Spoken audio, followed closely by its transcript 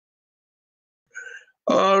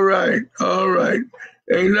All right, all right.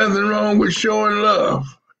 Ain't nothing wrong with showing love.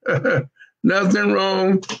 Nothing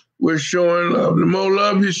wrong with showing love. The more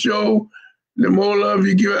love you show, the more love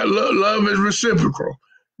you give out. Love is reciprocal.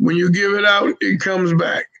 When you give it out, it comes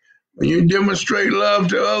back. When you demonstrate love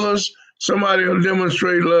to others, somebody will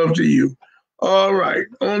demonstrate love to you. All right.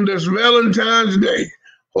 On this Valentine's Day,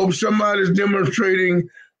 hope somebody's demonstrating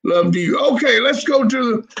love to you. Okay, let's go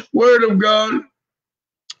to the Word of God.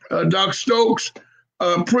 Doc Stokes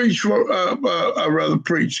preached for, rather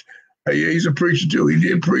preach. Yeah, he's a preacher too. He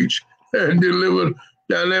did preach and deliver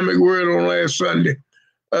dynamic word on last Sunday.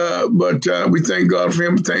 But we thank God for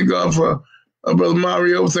him. Thank God for Brother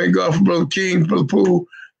Mario. Thank God for Brother King, Brother Poole.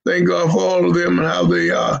 Thank God for all of them and how they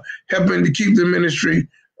are helping to keep the ministry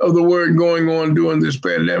of the word going on during this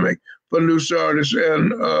pandemic for New Sardis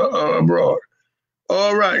and abroad.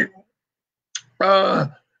 All right.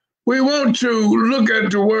 We want to look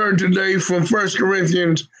at the word today from 1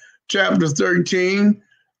 Corinthians chapter 13.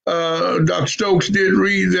 Dr. Stokes did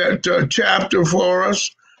read that chapter for us,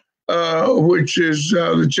 which is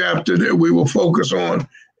the chapter that we will focus on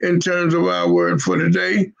in terms of our word for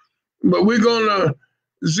today. But we're going to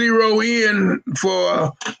zero in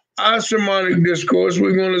for our sermonic discourse.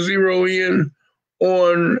 We're going to zero in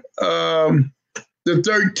on the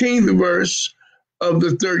 13th verse of the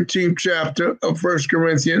 13th chapter of 1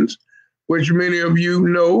 Corinthians, which many of you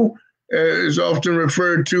know is often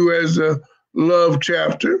referred to as the love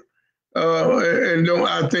chapter.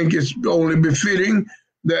 I think it's only befitting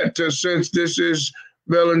that since this is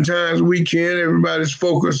Valentine's weekend, everybody's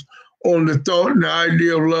focused on the thought and the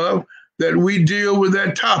idea of love, that we deal with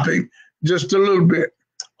that topic just a little bit.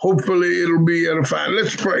 Hopefully it'll be edifying.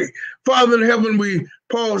 Let's pray. Father in heaven, we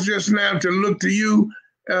pause just now to look to you,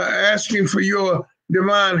 asking for your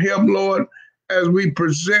divine help, Lord, as we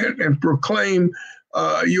present and proclaim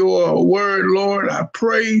your word, Lord. I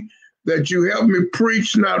pray that you help me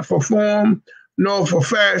preach, not for form, nor for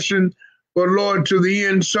fashion, but Lord, to the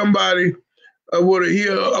end, somebody would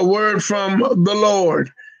hear a word from the Lord.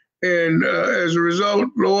 And as a result,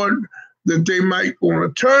 Lord, that they might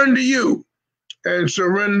want to turn to you and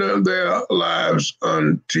surrender their lives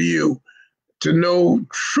unto you, to know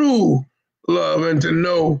true love and to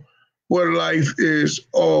know what life is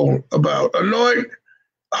all about. Anoint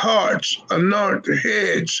hearts, anoint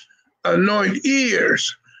heads, anoint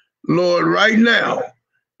ears, Lord, right now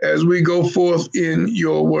as we go forth in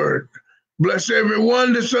your word. Bless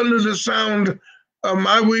everyone that's under the sound of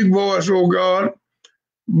my weak voice, oh God.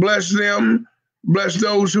 Bless them. Bless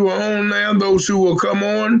those who are on now, those who will come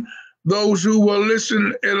on, those who will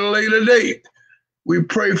listen at a later date. We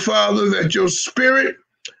pray, Father, that your spirit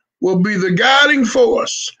will be the guiding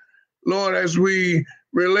force, Lord, as we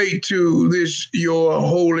relate to this, your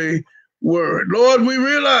holy word. Lord, we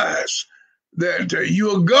realize that you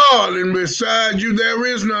are God, and beside you there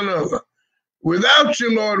is none other. Without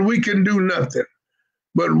you, Lord, we can do nothing.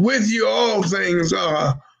 But with you, all things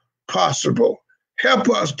are possible. Help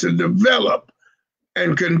us to develop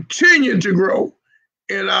and continue to grow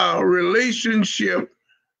in our relationship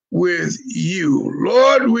with you.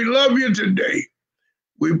 Lord, we love you today.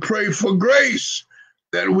 We pray for grace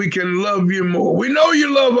that we can love you more. We know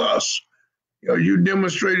you love us. You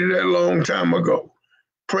demonstrated that a long time ago.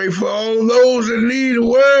 Pray for all those that need a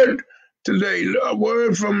word today, a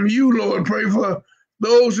word from you, Lord. Pray for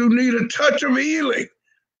those who need a touch of healing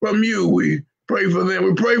from you. We pray for them.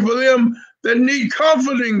 We pray for them that need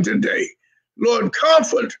comforting today. Lord,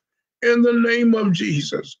 comfort in the name of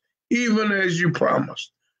Jesus, even as you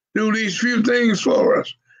promised. Do these few things for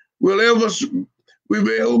us. We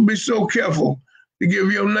will be so careful to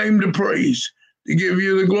give your name the praise, to give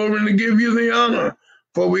you the glory, and to give you the honor.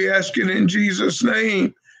 For we ask it in Jesus'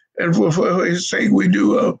 name, and for his sake we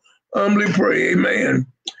do humbly pray, amen,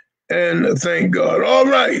 and thank God. All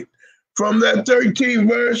right, from that 13th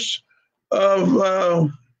verse of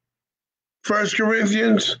 1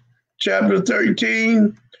 Corinthians chapter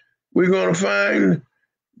 13, we're going to find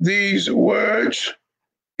these words,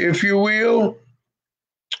 if you will,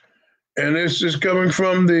 and this is coming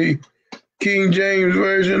from the King James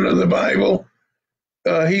Version of the Bible.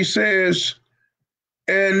 He says,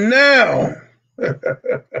 and now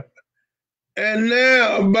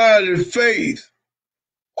abideth faith,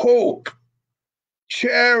 hope,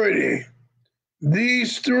 charity,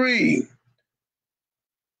 these three,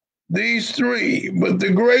 but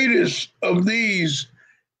the greatest of these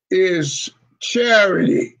is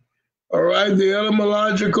charity. All right, the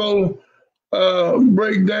etymological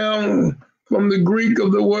breakdown from the Greek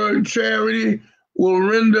of the word charity will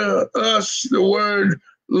render us the word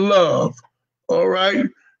love. All right,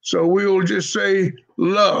 so we will just say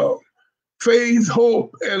love. faith,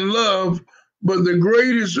 hope, and love, but the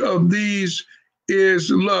greatest of these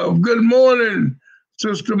is love. Good morning,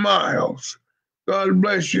 Sister Miles. God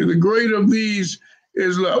bless you. The great of these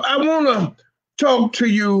is love. I want to talk to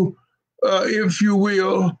you, if you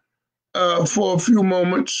will, for a few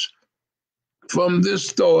moments from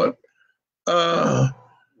this thought.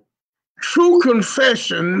 True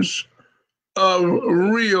confessions of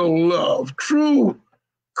real love. True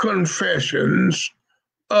confessions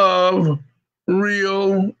of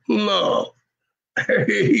real love.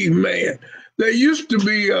 Amen. There used to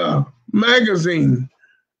be a magazine,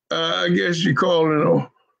 I guess you call it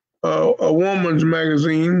a woman's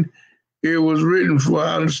magazine. It was written for,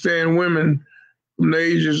 I understand, women from the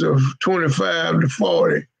ages of 25 to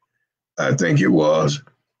 40, I think it was.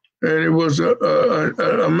 And it was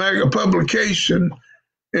a publication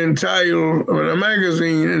entitled, or a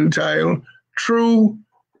magazine entitled True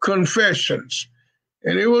Confessions.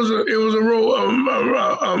 And it was a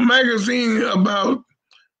magazine about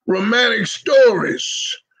romantic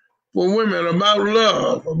stories for women about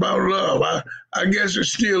love. I guess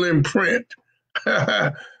it's still in print.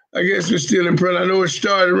 I know it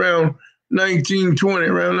started around 1920,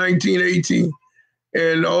 around 1918,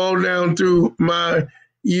 and all down through my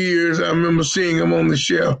years, I remember seeing them on the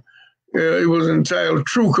shelf. It was entitled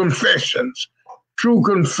True Confessions. True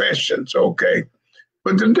Confessions, okay?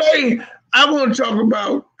 But today, I want to talk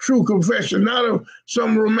about true confession, not of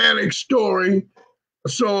some romantic story,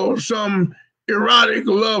 so some erotic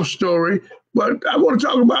love story, but I want to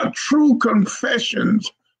talk about true confessions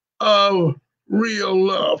of real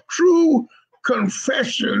love. True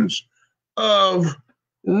confessions of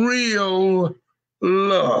real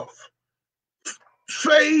love.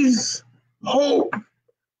 Faith, hope,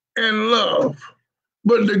 and love.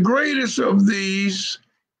 But the greatest of these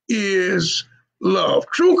is love.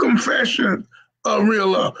 True confession of real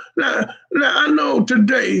love. Now I know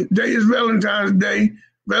today is Valentine's Day,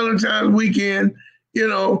 Valentine's weekend,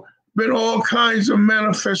 been all kinds of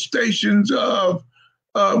manifestations of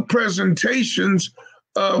presentations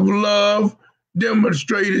of love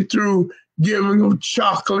demonstrated through giving of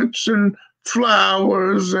chocolates and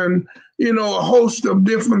flowers and, a host of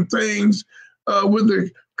different things with the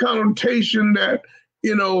connotation that,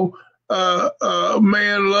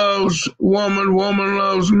 man loves woman, woman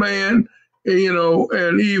loves man,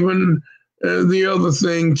 and even the other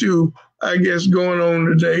thing too, I guess, going on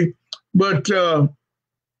today. But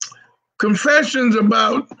confessions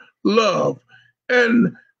about love,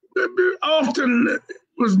 and often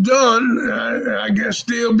was done, I guess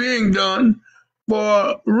still being done,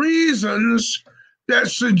 for reasons that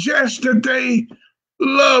suggest that they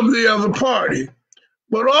love the other party.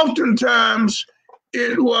 But oftentimes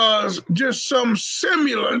it was just some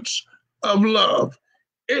semblance of love.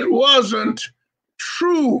 It wasn't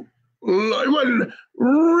true love. It wasn't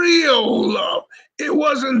real love. It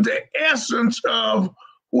wasn't the essence of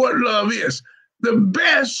what love is. The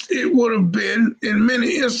best it would have been in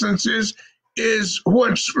many instances is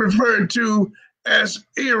what's referred to as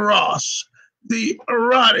eros, the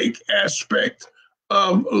erotic aspect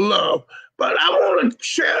of love. But I want to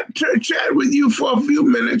chat with you for a few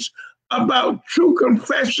minutes about true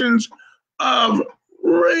confessions of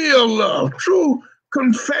real love, true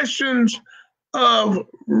confessions of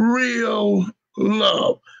real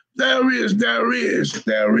love. There is.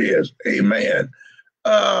 Amen.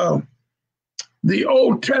 The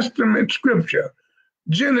Old Testament scripture,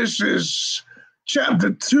 Genesis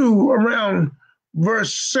chapter 2, around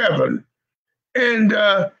verse 7. And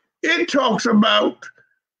it talks about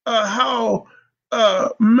how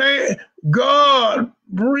God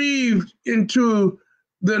breathed into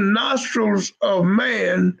the nostrils of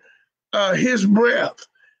man his breath,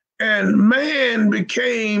 and man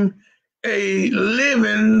became a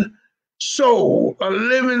living soul,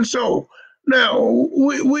 Now,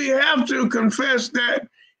 we have to confess that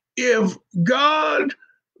if God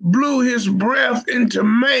blew his breath into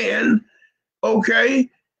man, okay,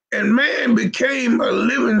 and man became a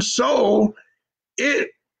living soul,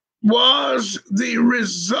 it was the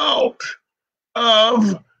result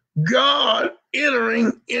of God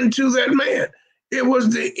entering into that man. It was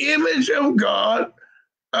the image of God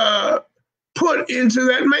put into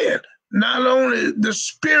that man. Not only the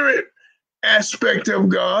spirit aspect of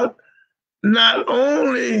God, not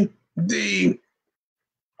only the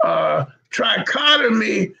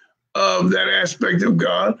trichotomy of that aspect of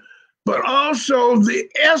God, but also the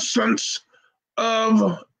essence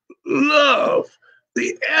of love.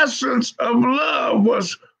 The essence of love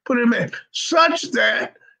was put in man, such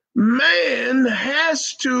that man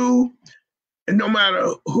has to, no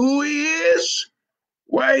matter who he is,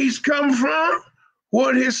 where he's come from,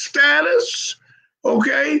 what his status,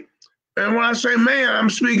 okay? And when I say man, I'm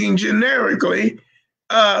speaking generically.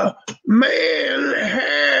 Man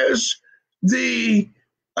has the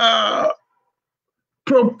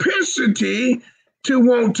propensity to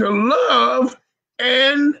want to love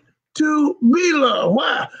and to be loved.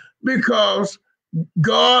 Why? Because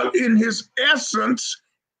God, in his essence,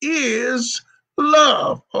 is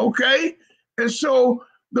love, okay? And so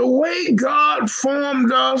the way God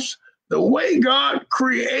formed us, the way God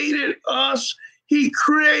created us, he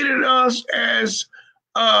created us as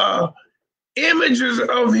images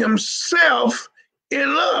of himself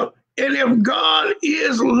in love. And if God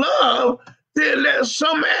is love, then there's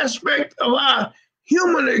some aspect of our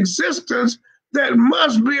human existence that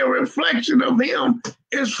must be a reflection of him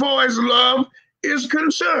as far as love is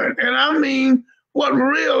concerned. And I mean what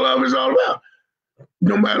real love is all about.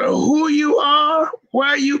 No matter who you are,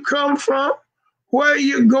 where you come from, where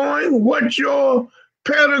you're going, what your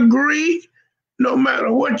pedigree, no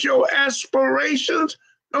matter what your aspirations,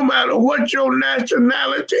 no matter what your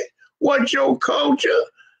nationality, what your culture,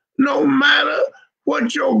 no matter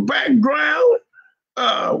what your background,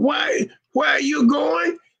 where you're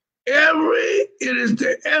going, it is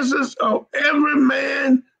the essence of every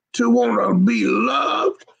man to want to be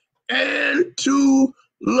loved and to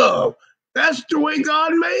love. That's the way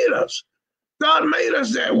God made us. God made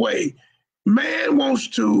us that way. Man wants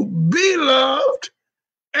to be loved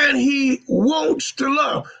and he wants to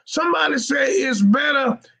love. Somebody say it's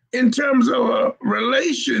better in terms of a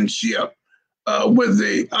relationship with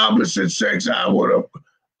the opposite sex. I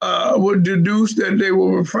would deduce that they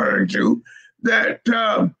were referring to that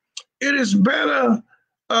it is better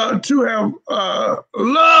to have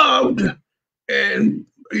loved and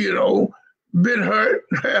been hurt,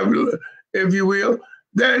 if you will,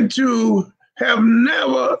 than to have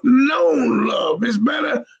never known love. It's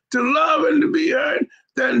better to love and to be hurt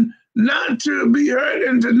than not to be hurt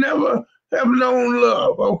and to never have known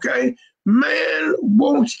love, okay? Man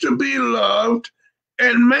wants to be loved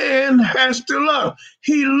and man has to love.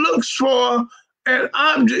 He looks for an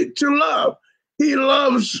object to love. He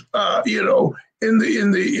loves, in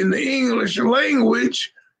the English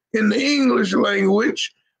language,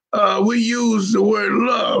 we use the word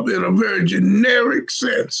love in a very generic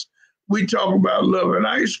sense. We talk about loving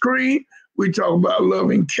ice cream. We talk about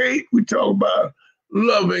loving cake. We talk about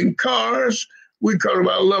loving cars. We talk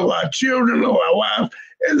about love our children, love our wives.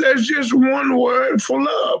 And there's just one word for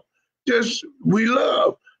love. Just we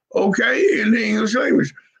love, okay, in the English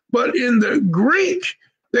language. But in the Greek,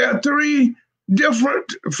 there are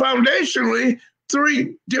foundationally,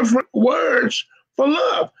 three different words for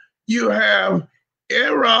love. You have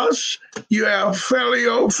eros, you have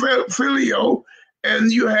phileo,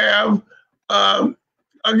 and you have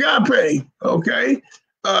agape, okay?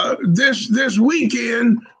 This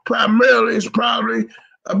weekend primarily has probably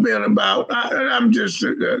been about, and I'm just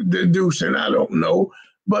deducing, I don't know,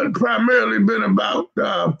 but primarily been about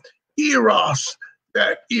eros,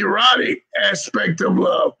 that erotic aspect of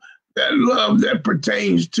love, that love that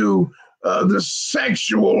pertains to the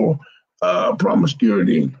sexual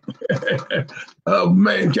promiscuity of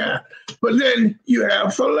mankind. But then you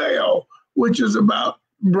have phileo, which is about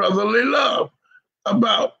brotherly love,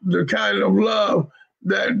 about the kind of love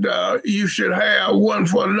that you should have one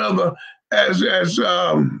for another as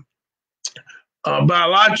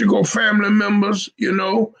biological family members,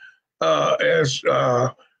 as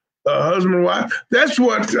husband and wife. That's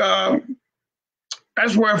where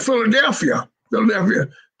Philadelphia,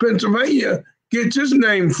 Pennsylvania, gets its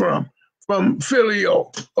name from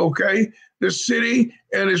Phileo, okay? The city,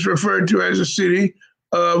 and it's referred to as a city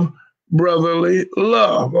of brotherly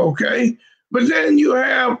love, okay? But then you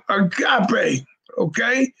have agape,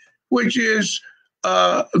 okay? Which is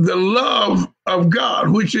the love of God,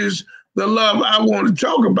 which is the love I want to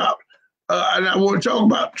talk about. And I want to talk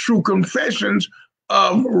about true confessions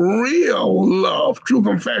of real love, true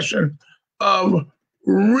confession of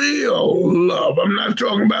real love. I'm not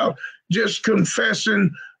talking about just confessing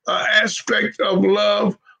aspect of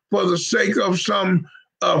love for the sake of some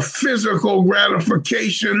physical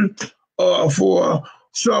gratification or for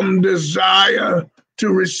some desire to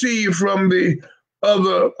receive from the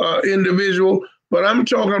other individual, but I'm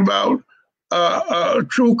talking about a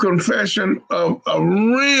true confession of a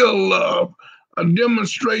real love, a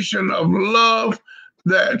demonstration of love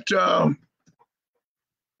that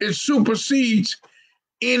it supersedes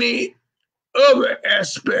any other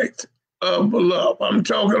aspect of love. I'm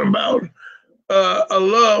talking about a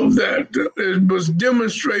love that was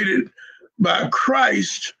demonstrated by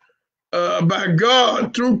Christ, by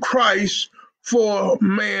God through Christ for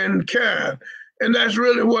mankind. And that's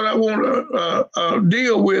really what I want to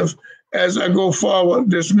deal with as I go forward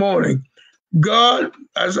this morning. God,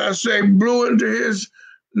 as I say, blew into his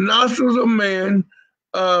nostrils of man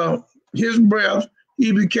uh, his breath.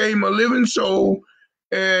 He became a living soul,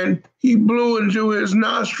 and he blew into his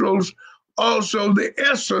nostrils also the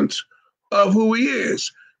essence of who he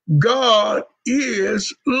is. God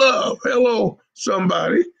is love. Hello,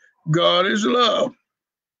 somebody. God is love.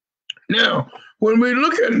 Now, when we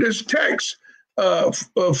look at this text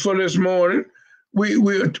for this morning,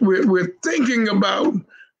 we're thinking about the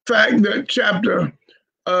fact that chapter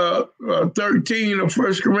 13 of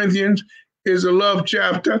First Corinthians is a love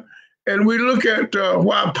chapter, and we look at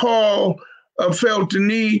why Paul felt the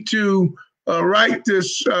need to write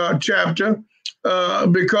this chapter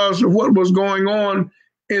because of what was going on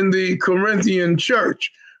in the Corinthian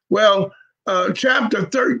church. Well, chapter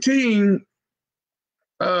 13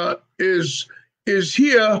 is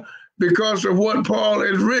here because of what Paul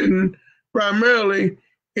has written primarily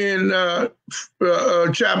in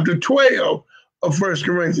chapter 12 of First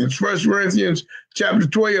Corinthians. First Corinthians chapter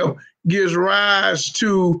 12 gives rise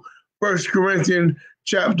to First Corinthians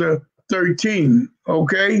chapter 13.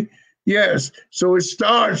 Okay, yes. So it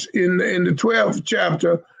starts in the 12th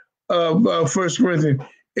chapter of First Corinthians.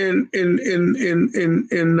 In the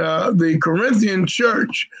Corinthian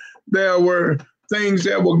church, there were things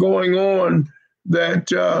that were going on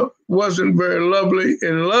that wasn't very lovely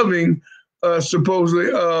and loving,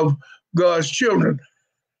 supposedly, of God's children.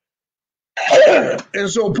 And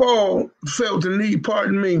so Paul felt the need,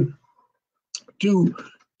 to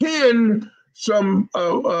pen some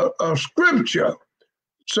scripture,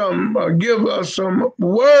 give us some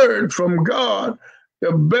word from God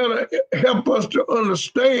to better help us to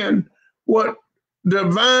understand what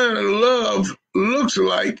divine love looks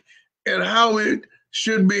like and how it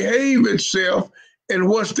should behave itself and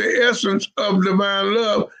what's the essence of divine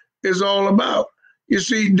love is all about. You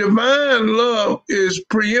see, divine love is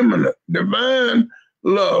preeminent. Divine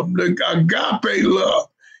love, the agape love,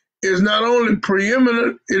 is not only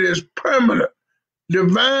preeminent, it is permanent.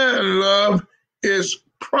 Divine love is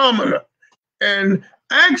prominent. And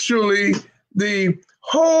actually, the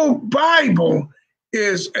whole Bible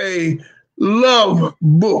is a love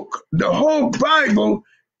book. The whole Bible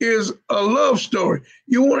is a love story.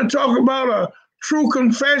 You want to talk about a true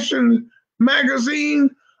confession magazine,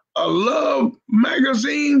 a love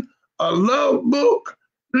magazine, a love book?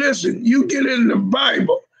 Listen, you get in the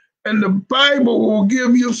Bible, and the Bible will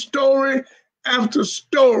give you story after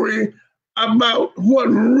story about what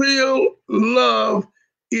real love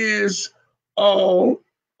is all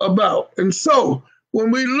about. And so when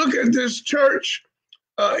we look at this church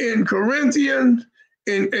in Corinthians,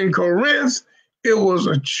 in Corinth, it was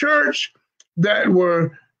a church that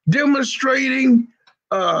were demonstrating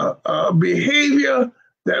behavior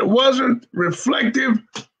that wasn't reflective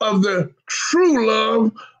of the true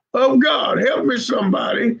love of God. Help me,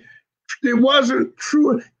 somebody. It wasn't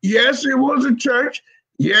true. Yes, it was a church.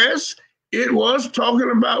 Yes, it was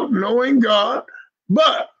talking about knowing God.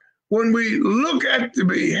 But when we look at the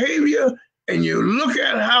behavior and you look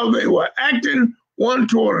at how they were acting one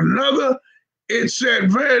toward another, it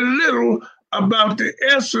said very little about the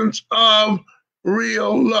essence of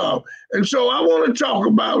real love. And so I want to talk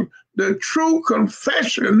about the true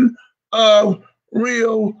confession of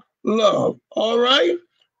real love. All right?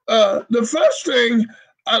 The first thing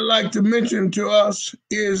I'd like to mention to us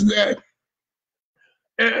is that,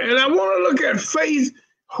 and I want to look at faith,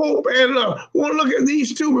 hope, and love. I want to look at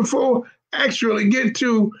these two before actually get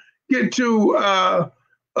to agape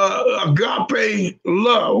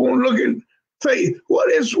love. I want to look at faith.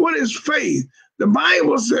 What is faith? The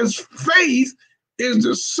Bible says faith is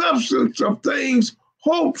the substance of things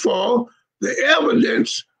hoped for, the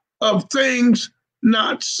evidence of things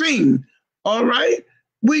not seen. All right?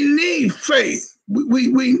 We need faith. We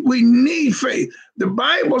need faith. The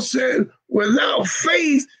Bible said without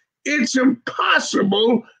faith, it's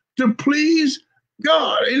impossible to please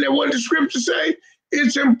God. Isn't that what the scripture say?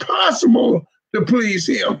 It's impossible to please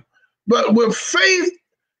him. But with faith,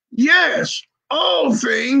 yes, all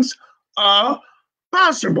things are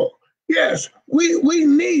possible. Yes, we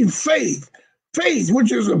need faith. Faith,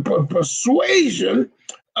 which is a persuasion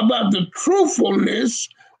about the truthfulness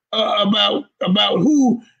about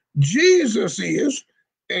who Jesus is.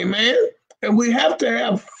 Amen. And we have to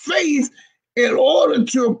have faith in order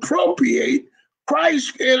to appropriate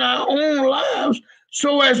Christ in our own lives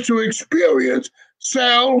so as to experience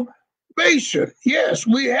salvation. Yes,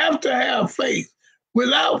 we have to have faith.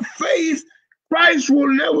 Without faith, Christ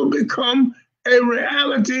will never become a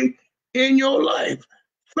reality in your life.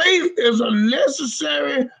 Faith is a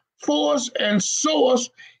necessary force and source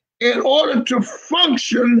in order to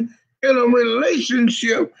function in a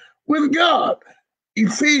relationship with God.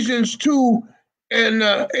 Ephesians 2 and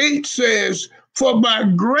 8 says, "For by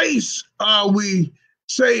grace are we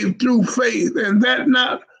saved through faith, and that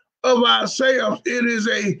not of ourselves. It is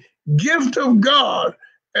a gift of God,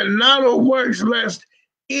 and not of works, lest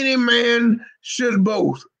any man should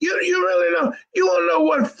boast." You really know? You want to know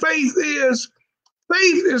what faith is?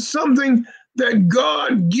 Faith is something that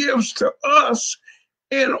God gives to us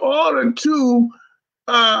in order to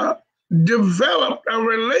develop a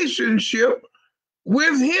relationship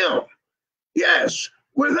with Him. Yes,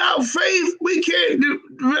 without faith, we can't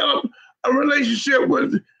develop a relationship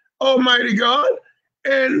with Almighty God,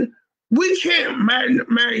 and we can't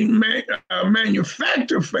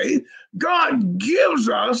manufacture faith. God gives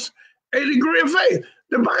us a degree of faith.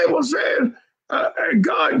 The Bible says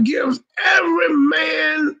God gives every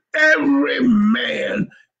man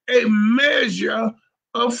a measure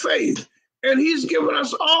of faith. And He's given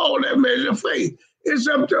us all that measure of faith. It's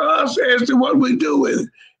up to us as to what we do with it.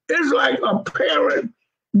 It's like a parent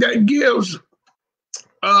that gives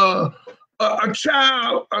a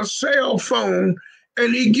child a cell phone,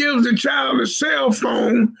 and he gives the child a cell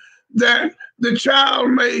phone that the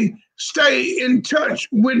child may stay in touch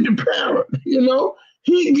with the parent. You know,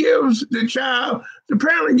 the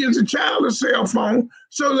parent gives the child a cell phone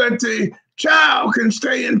so that the child can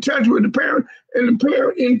stay in touch with the parent and the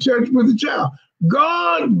parent in touch with the child.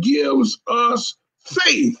 God gives us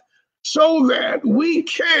faith so that we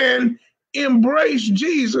can embrace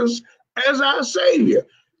Jesus as our Savior.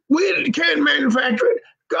 We can't manufacture it.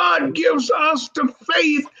 God gives us the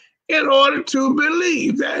faith in order to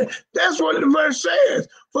believe. That's what the verse says.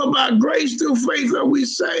 For by grace through faith are we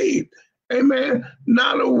saved. Amen.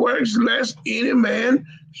 Not of works, lest any man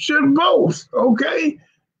should boast. Okay?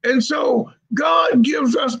 And so God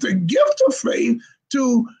gives us the gift of faith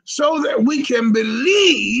so that we can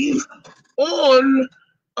believe on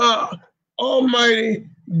Almighty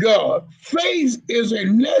God. Faith is a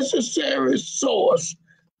necessary source,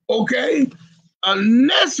 okay? A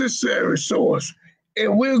necessary source if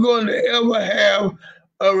we're going to ever have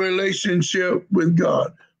a relationship with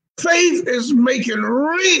God. Faith is making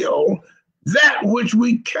real that which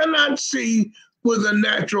we cannot see with a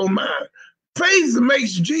natural mind. Faith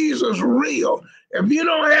makes Jesus real. If you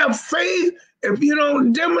don't have faith, if you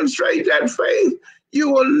don't demonstrate that faith, you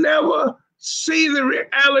will never see the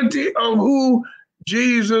reality of who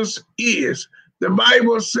Jesus is. The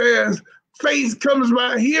Bible says faith comes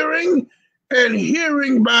by hearing, and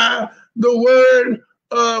hearing by the word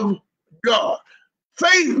of God.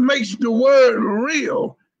 Faith makes the word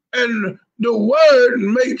real, and the word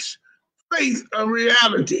makes faith a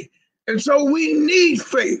reality. And so we need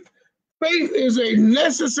faith. Faith is a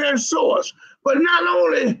necessary source, but not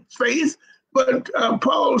only faith, but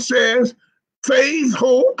Paul says faith,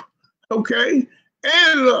 hope, okay,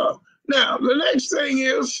 and love. Now, the next thing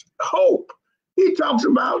is hope. He talks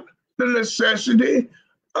about the necessity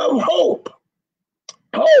of hope,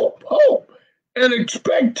 an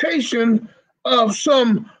expectation of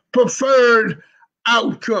some preferred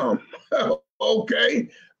outcome. Okay,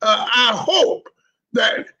 I hope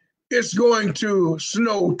that it's going to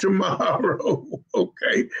snow tomorrow.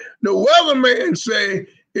 Okay, the weatherman say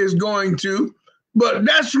it's going to, but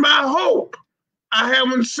that's my hope. I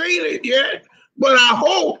haven't seen it yet, but I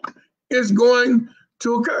hope it's going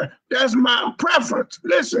to occur. That's my preference.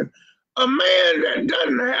 Listen, a man that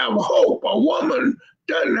doesn't have hope, a woman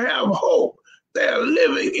doesn't have hope, they're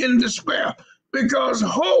living in despair, because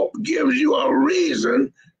hope gives you a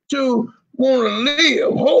reason to want to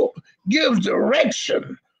live. Hope gives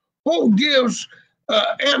direction. Hope gives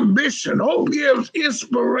ambition. Hope gives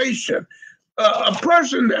inspiration. A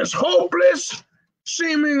person that's hopeless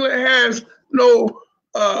seemingly has no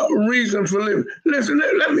reason for living. Listen,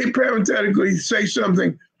 let me parenthetically say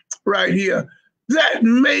something right here. That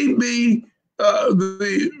may be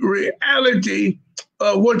the reality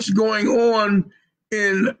of what's going on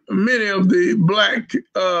in many of the Black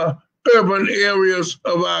urban areas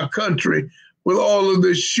of our country, with all of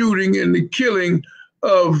the shooting and the killing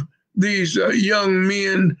of these young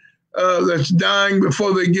men that's dying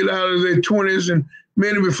before they get out of their 20s, and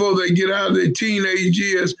many before they get out of their teenage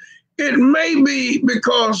years. It may be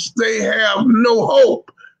because they have no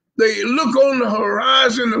hope. They look on the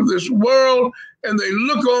horizon of this world, and they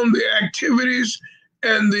look on the activities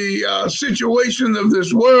and the situation of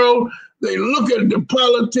this world. They look at the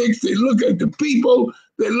politics, they look at the people,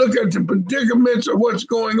 they look at the predicaments of what's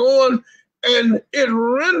going on, and it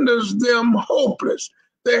renders them hopeless.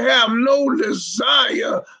 They have no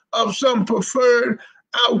desire of some preferred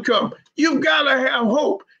outcome. You've got to have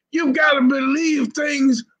hope. You got to believe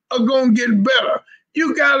things are going to get better.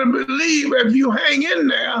 You got to believe if you hang in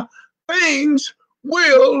there, things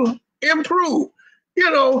will improve.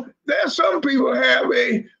 There's some people have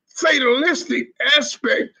a fatalistic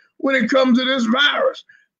aspect when it comes to this virus.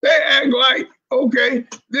 They act like, okay,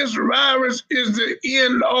 this virus is the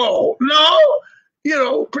end all.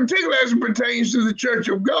 No, particularly as it pertains to the Church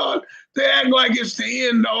of God, they act like it's the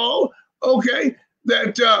end all. Okay,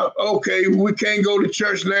 okay, we can't go to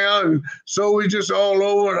church now, and so we're just all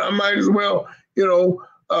over, and I might as well,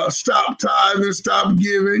 stop tithing, stop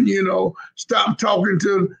giving, stop talking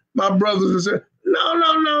to my brothers and say,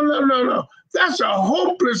 no. That's a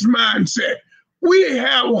hopeless mindset. We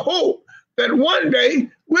have hope that one day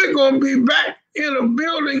we're going to be back in a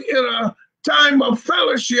building in a time of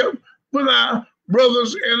fellowship with our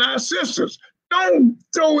brothers and our sisters. Don't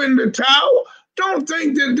throw in the towel. Don't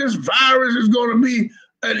think that this virus is going to be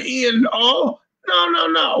an end all.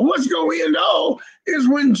 No. What's going to end all is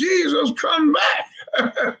when Jesus comes back.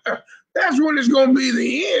 That's when it's going to be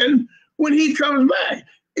the end, when he comes back.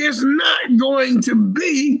 It's not going to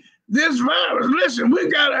be this virus. Listen, we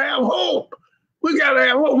got to have hope. We got to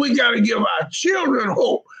have hope. We got to give our children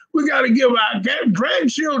hope. We got to give our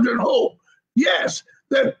grandchildren hope. Yes,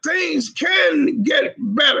 that things can get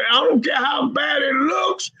better. I don't care how bad it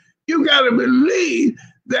looks. You got to believe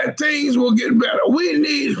that things will get better. We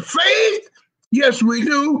need faith. Yes, we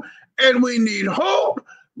do. And we need hope.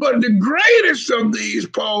 But the greatest of these,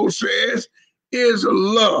 Paul says, is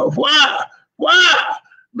love. Why?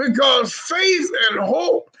 Because faith and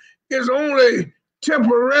hope is only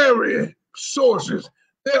temporary sources.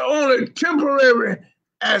 They're only temporary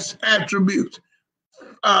as attributes.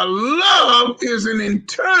 Love is an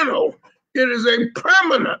internal. It is a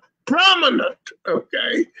prominent,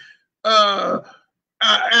 okay,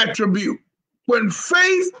 attribute. When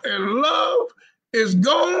faith and love is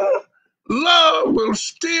gone, love will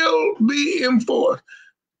still be enforced.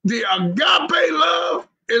 The agape love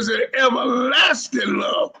is an everlasting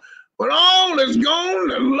love. When all is gone,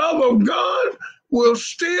 the love of God will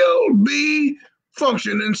still be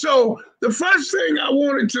functioning. And so the first thing I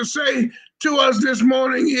wanted to say to us this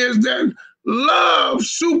morning is that love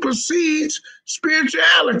supersedes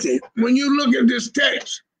spirituality. When you look at this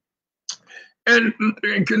text and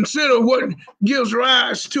consider what gives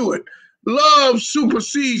rise to it, love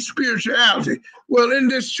supersedes spirituality. Well, in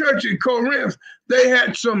this church in Corinth, they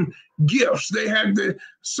had some gifts. They had the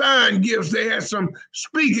sign gifts. They had some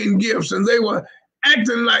speaking gifts, and they were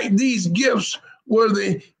acting like these gifts were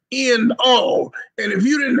the end all. And if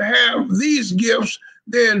you didn't have these gifts,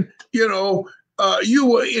 then, you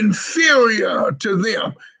were inferior to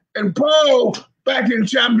them. And Paul, back in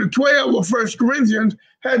chapter 12 of 1 Corinthians,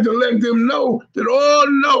 had to let them know that,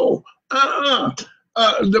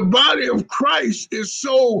 the body of Christ is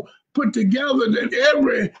so put together that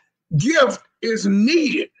every gift is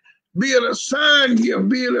needed, be it a sign gift,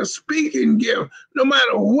 be it a speaking gift, no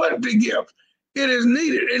matter what the gift, it is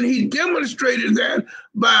needed. And he demonstrated that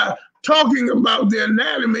by talking about the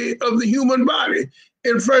anatomy of the human body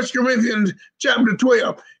in 1 Corinthians chapter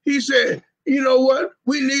 12. He said, you know what?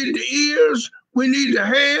 We need the ears, we need the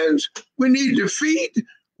hands, we need the feet,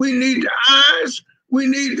 we need the eyes, we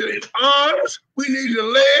need the arms, we need the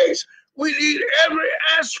legs, we need every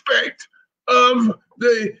aspect of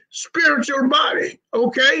the spiritual body,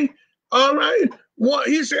 okay? All right? Well,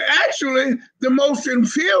 he said, actually, the most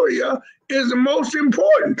inferior is the most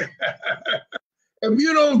important. If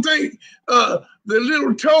you don't think the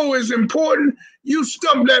little toe is important, you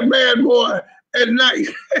stump that bad boy at night.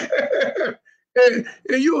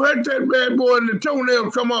 and you hurt that bad boy and the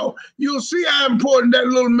toenail come off. You'll see how important that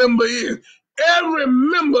little member is. Every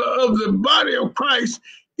member of the body of Christ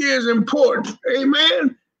is important.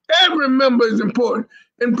 Amen? Every member is important.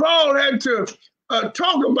 And Paul had to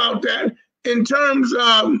talk about that in terms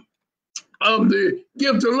of the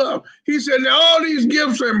gift of love. He said, now all these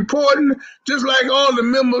gifts are important, just like all the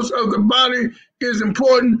members of the body is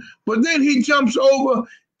important. But then he jumps over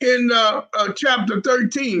in chapter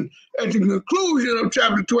 13. At the conclusion of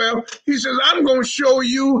chapter 12, he says, I'm going to show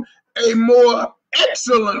you a more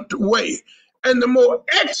excellent way. And the more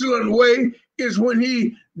excellent way is when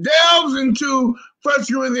he delves into 1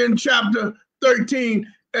 Corinthians chapter 13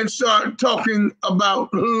 and start talking about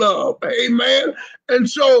love. Amen. And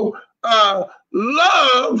so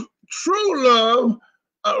love, true love,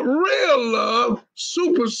 real love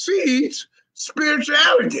supersedes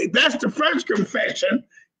spirituality. That's the first confession,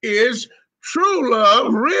 is true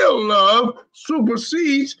love, real love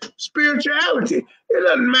supersedes spirituality. It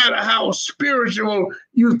doesn't matter how spiritual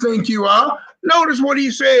you think you are. Notice what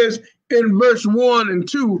he says in verse 1 and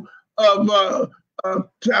 2 of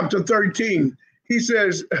chapter 13. He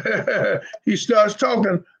says, he starts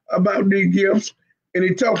talking about these gifts, and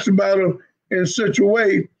he talks about them in such a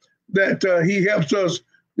way that he helps us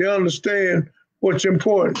to understand what's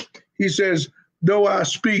important. He says, though I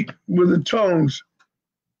speak with the tongues,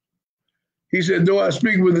 he said, though I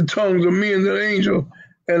speak with the tongues of men and angels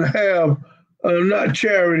and have not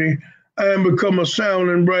charity, I am become a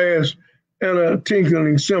sounding brass and a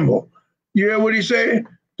tinkling cymbal. You hear what he said?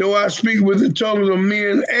 Though I speak with the tongues of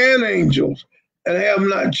men and angels and have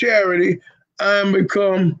not charity, I am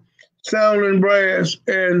become sounding brass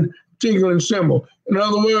and tinkling cymbal. In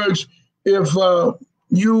other words, if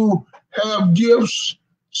you have gifts,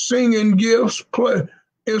 singing gifts, play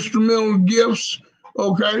instrumental gifts,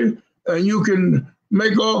 okay, and you can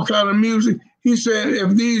make all kind of music. He said,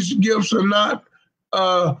 if these gifts are not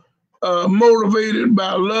motivated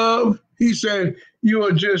by love, he said, you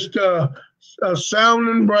are just a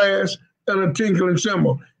sounding brass and a tinkling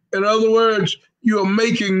cymbal. In other words, you are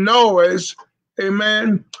making noise,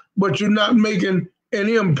 amen, but you're not making an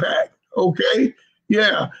impact, okay?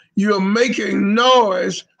 Yeah, you're making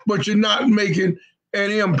noise, but you're not making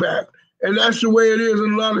an impact. And that's the way it is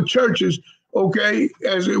in a lot of churches, okay,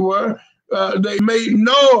 as it were. They made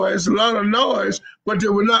noise, a lot of noise, but they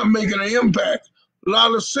were not making an impact. A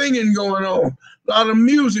lot of singing going on, a lot of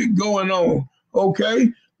music going on,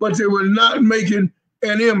 okay, but they were not making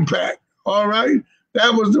an impact, all right?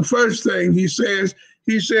 That was the first thing he says.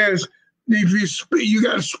 He says, if you speak, you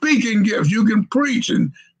got speaking gifts, you can preach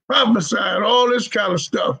and prophesy and all this kind of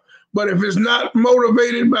stuff. But if it's not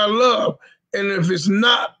motivated by love, and if it's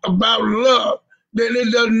not about love, then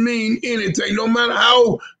it doesn't mean anything. No matter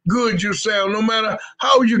how good you sound, no matter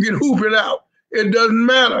how you can hoop it out, it doesn't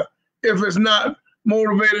matter if it's not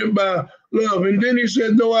motivated by love. And then he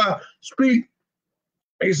said, though I speak,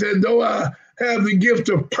 he said, though I have the gift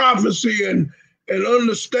of prophecy and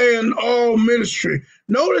understand all ministry.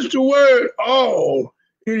 Notice the word all.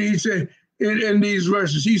 And he said in these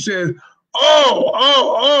verses, he says,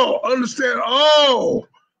 all, understand all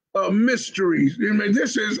mysteries. I mean,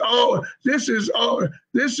 this is total,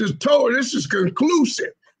 this is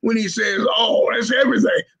conclusive when he says all. That's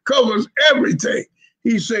everything, covers everything.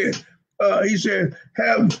 He said,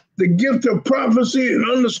 have the gift of prophecy and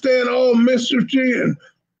understand all mystery and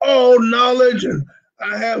all knowledge, and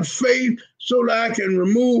I have faith so that I can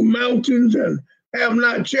remove mountains and have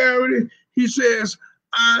not charity. He says,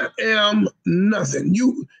 I am nothing.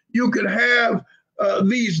 You can have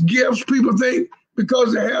these gifts. People think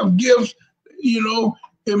because they have gifts, you know,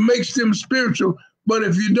 it makes them spiritual. But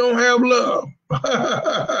if you don't have love,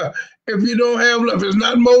 if you don't have love, it's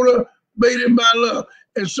not motivated by love.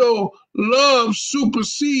 And so love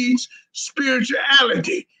supersedes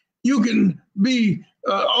spirituality. You can be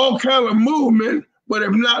all kind of movement, but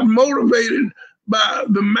if not motivated by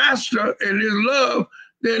the master and his love,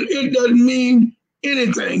 then it doesn't mean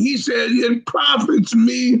anything. He said, it profits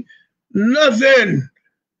me nothing.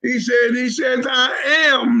 He says, I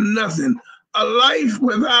am nothing. A life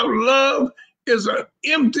without love is an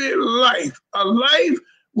empty life. A life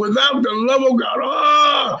without the love of God.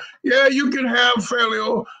 Oh, yeah, you can have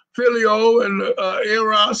phileo and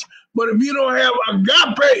eros, but if you don't have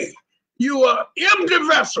agape, you are empty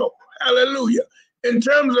vessel. Hallelujah. In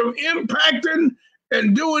terms of impacting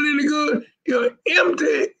and doing any good, you're an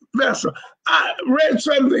empty vessel. I read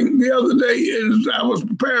something the other day as I was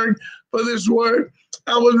preparing for this word.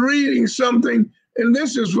 I was reading something, and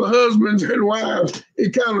this is for husbands and wives.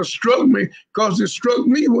 It kind of struck me because it struck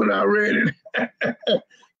me when I read it.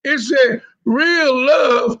 It said, real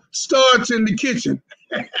love starts in the kitchen.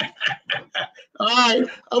 All right,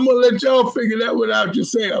 I'm going to let y'all figure that one out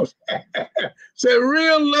yourselves. Said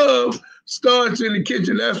real love starts in the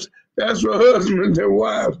kitchen. That's for husbands and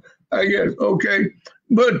wives, I guess, okay?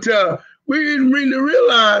 But we didn't really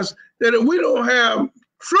realize that if we don't have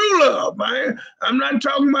true love, man, I'm not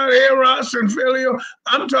talking about eros and phileo,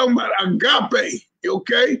 I'm talking about agape,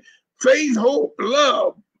 okay? Faith, hope,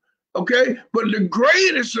 love, okay? But the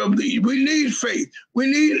greatest of these, we need faith, we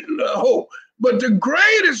need hope, but the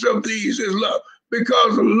greatest of these is love,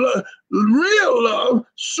 because real love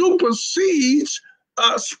supersedes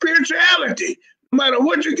spirituality, no matter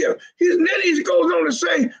what you give. Then he goes on to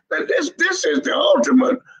say that this is the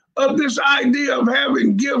ultimate of this idea of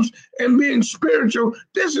having gifts and being spiritual.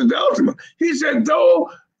 This is the ultimate. He said,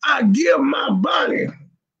 though I give my body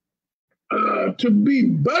to be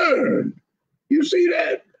burned. You see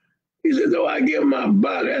that? He said, though I give my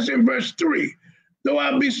body, that's in verse 3. Though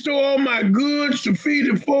I bestow all my goods to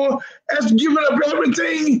feed the poor, that's giving up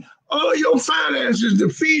everything, all your finances to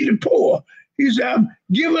feed the poor. He said, I'm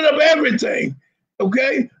giving up everything,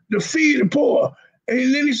 okay, to feed the poor.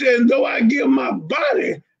 And then he said, though I give my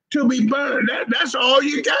body to be burned, that's all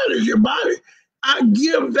you got is your body. I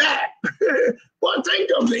give that. Well, think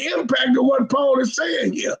of the impact of what Paul is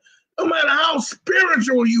saying here. No matter how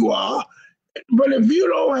spiritual you are, but if you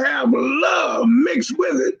don't have love mixed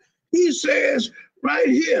with it, he says right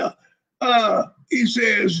here, he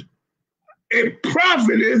says, it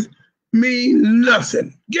profiteth me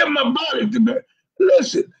nothing. Give my body to be.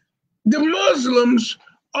 Listen, the Muslims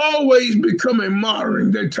always becoming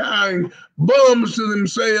modern. They're tying bombs to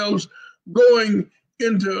themselves, going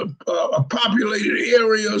into populated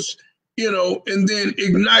areas, and then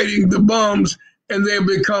igniting the bombs, and they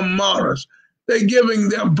become martyrs. They're giving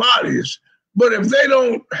their bodies. But if they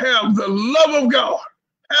don't have the love of God,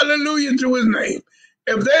 hallelujah to his name,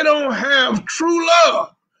 if they don't have true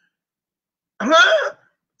love,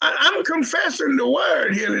 I'm confessing the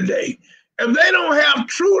word here today. If they don't have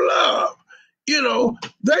true love,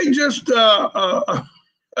 they just,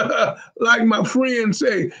 like my friends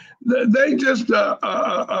say, they just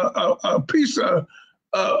a piece of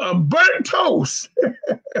burnt toast.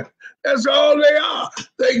 That's all they are.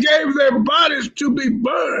 They gave their bodies to be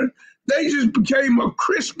burned. They just became a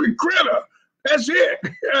crispy critter. That's it.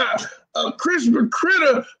 A crispy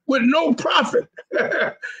critter with no profit.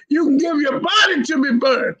 You can give your body to be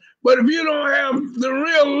burned, but if you don't have the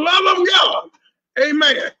real love of God,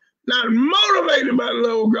 amen, not motivated by the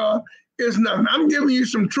love of God, it's nothing. I'm giving you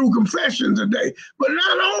some true confessions today. But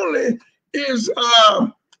not only is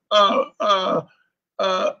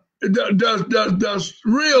does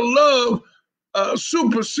real love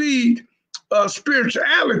supersede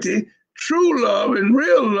spirituality, true love and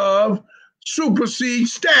real love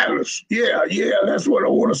supersedes status. Yeah, that's what I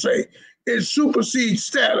want to say. It supersedes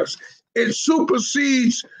status. It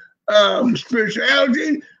supersedes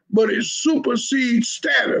spirituality, but it supersedes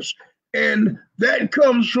status. And that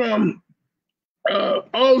comes from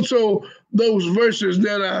also those verses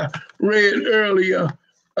that I read earlier,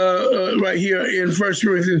 right here in 1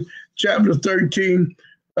 Corinthians chapter 13,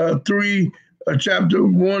 3, chapter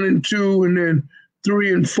 1 and 2, and then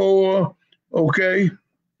 3 and 4, okay?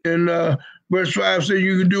 And verse 5 says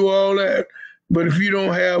you can do all that, but if you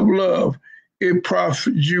don't have love, it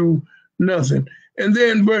profits you nothing. And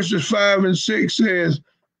then verses 5 and 6 says,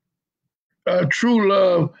 true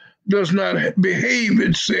love does not behave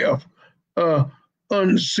itself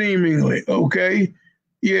unseemingly, okay?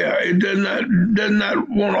 Yeah, it does not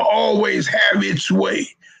want to always have its way.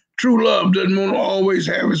 True love doesn't want to always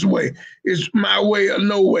have its way. It's my way or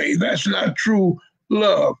no way. That's not true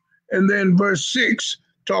love. And then verse 6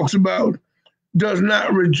 talks about does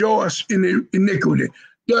not rejoice in iniquity,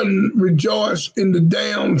 doesn't rejoice in the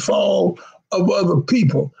downfall of other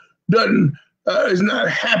people, is not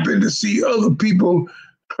happy to see other people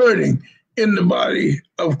hurting in the body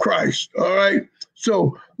of Christ. All right.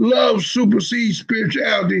 So love supersedes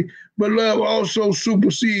spirituality, but love also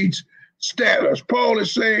supersedes status. Paul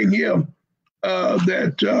is saying here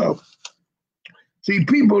that see,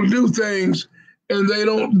 people do things and they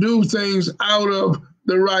don't do things out of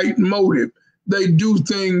the right motive. They do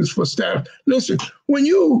things for status. Listen, when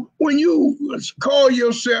you call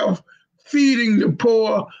yourself feeding the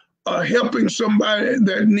poor or helping somebody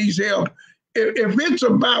that needs help, if it's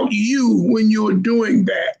about you when you're doing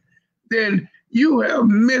that, then you have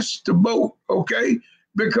missed the boat, okay?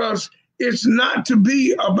 Because it's not to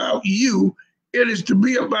be about you. It is to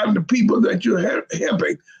be about the people that you're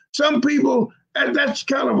helping. Some people, that's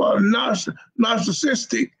kind of a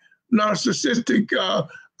narcissistic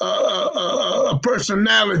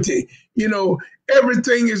personality.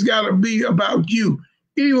 Everything has got to be about you.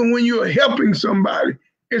 Even when you're helping somebody,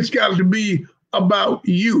 it's got to be about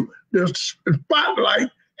you. The spotlight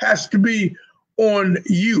has to be on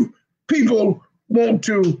you. People want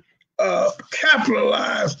to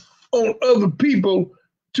capitalize on other people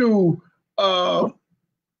to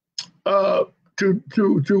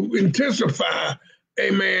intensify,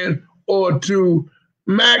 amen, or to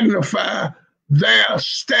magnify their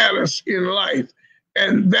status in life.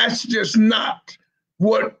 And that's just not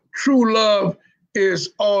what true love is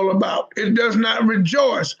all about. It does not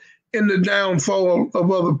rejoice in the downfall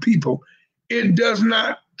of other people. It does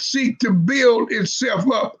not seek to build itself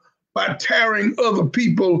up by tearing other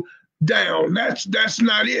people down. That's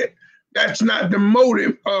not it. That's not the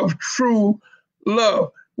motive of true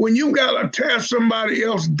love. When you got to tear somebody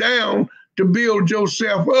else down to build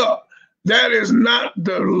yourself up, that is not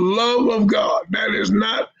the love of God. That is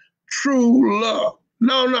not true love.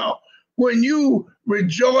 No. When you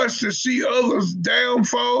rejoice to see others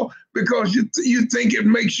downfall because you think it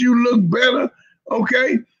makes you look better,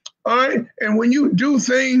 okay? All right? And when you do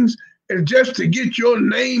things just to get your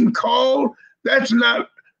name called, That's not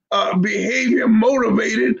behavior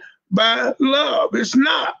motivated by love. It's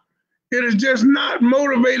not. It is just not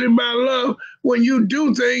motivated by love when you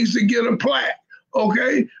do things to get a plaque,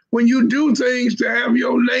 okay? When you do things to have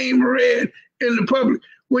your name read in the public,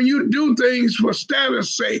 when you do things for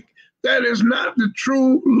status sake, that is not the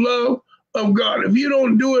true love of God. If you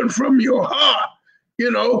don't do it from your heart,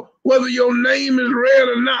 whether your name is read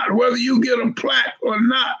or not, whether you get a plaque or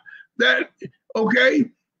not, that, okay,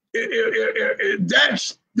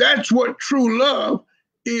 that's what true love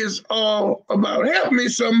is all about. Help me,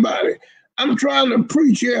 somebody. I'm trying to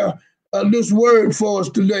preach here this word for us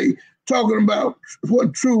today, talking about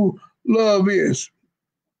what true love is.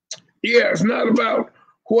 Yeah, it's not about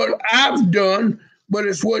what I've done, but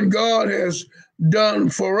it's what God has done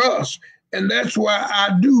for us. And that's why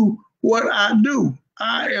I do what I do.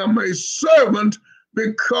 I am a servant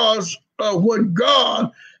because of what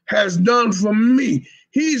God has done for me.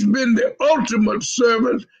 He's been the ultimate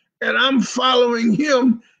servant, and I'm following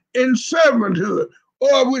him in servanthood.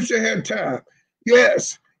 Oh, I wish I had time.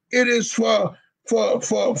 Yes, it is for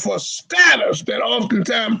status that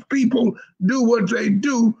oftentimes people do what they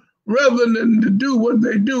do rather than to do what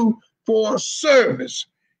they do for service.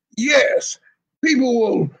 Yes, people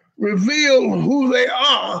will reveal who they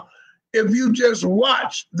are if you just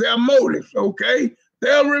watch their motives, okay?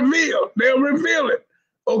 They'll reveal it,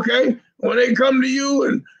 okay? When they come to you,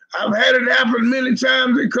 and I've had it happen many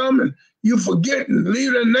times, they come and you forget and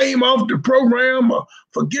leave their name off the program or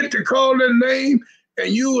forget to call their name,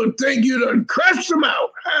 and you would think you done cursed them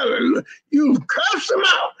out. Hallelujah. You've cursed them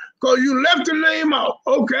out because you left the name out,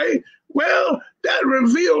 okay? Well, that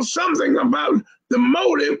reveals something about the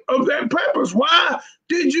motive of that purpose. Why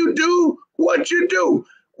did you do what you do?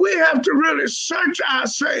 We have to really search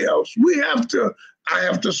ourselves. I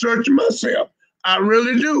have to search myself. I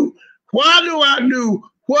really do. Why do I do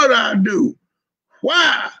what I do?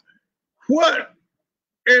 Why? What?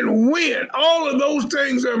 And when? All of those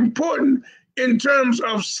things are important in terms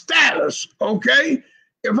of status, okay?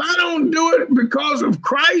 If I don't do it because of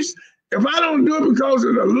Christ, if I don't do it because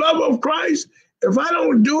of the love of Christ, if I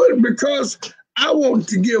don't do it because I want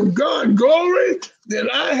to give God glory, then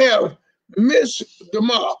I have missed the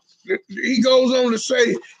mark. He goes on to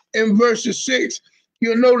say in verses 6,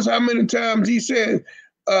 you'll notice how many times he said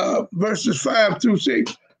verses 5 through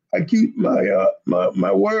 6. I keep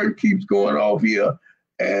my word keeps going off here,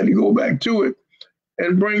 and you go back to it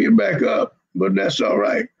and bring it back up, but that's all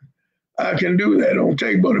right. I can do that. It don't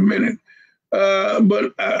take but a minute.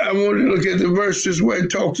 But I want to look at the verses where it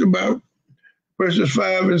talks about verses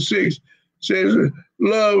 5 and 6. Says,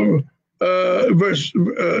 love, does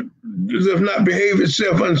not behave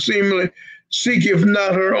itself unseemly, seeketh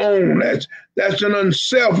not her own. That's an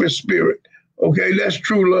unselfish spirit. Okay, that's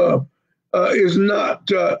true love. Is not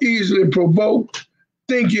easily provoked,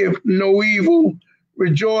 thinketh no evil,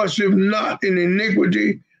 rejoiceth not in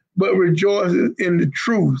iniquity, but rejoiceth in the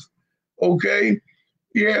truth. Okay,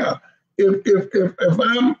 yeah. If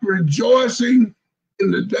I'm rejoicing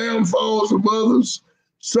in the downfalls of others,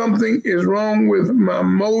 something is wrong with my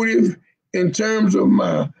motive in terms of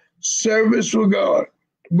my service for God.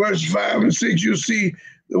 Verse 5 and 6, you see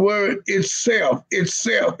the word itself,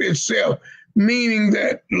 meaning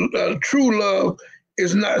that true love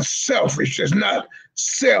is not selfish, it's not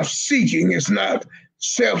self-seeking, it's not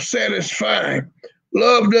self-satisfying.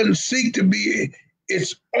 Love doesn't seek to be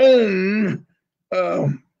its own,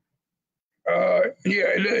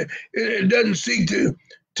 it doesn't seek to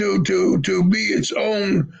be its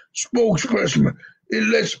own spokesperson. It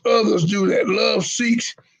lets others do that. Love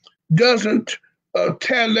doesn't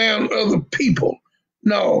tear down other people.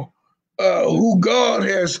 No, who God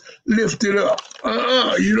has lifted up.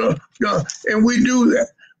 And we do that.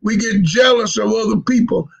 We get jealous of other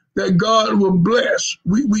people that God will bless.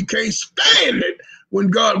 We can't stand it when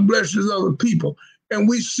God blesses other people. And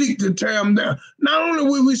we seek to tear them down. Not only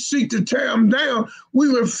will we seek to tear them down, we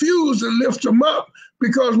refuse to lift them up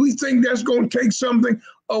because we think that's going to take something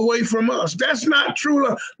away from us. That's not true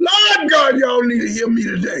love. Lord God, y'all need to hear me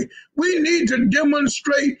today. We need to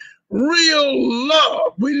demonstrate real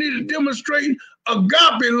love. We need to demonstrate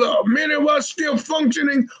agape love. Many of us still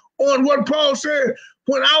functioning on what Paul said,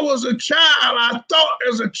 when I was a child, I thought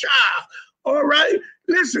as a child. All right?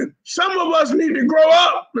 Listen, some of us need to grow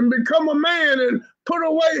up and become a man and put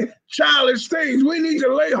away childish things. We need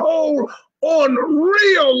to lay hold on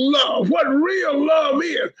real love, what real love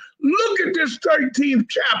is. Look at this 13th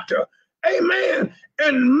chapter, amen,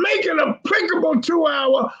 and make it applicable to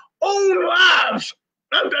our own lives.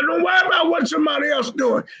 Don't worry about what somebody else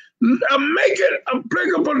doing. Make it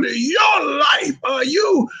applicable to your life. Are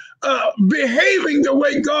you behaving the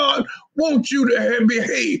way God wants you to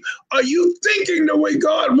behave? Are you thinking the way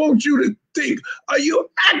God wants you to think? Are you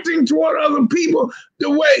acting toward other people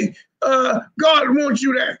the way God wants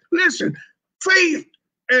you to act? Listen, faith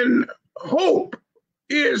and hope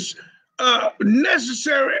is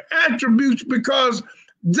necessary attributes because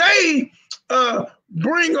they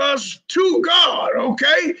bring us to God,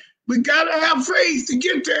 okay? We got to have faith to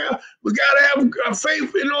get there. We got to have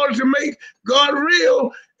faith in order to make God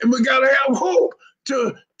real, and we got to have hope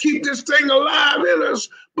to keep this thing alive in us.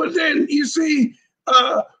 But then, you see,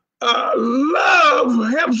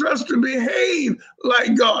 love helps us to behave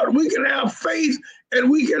like God. We can have faith and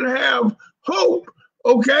we can have hope,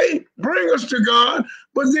 okay? Bring us to God.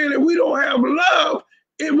 But then if we don't have love,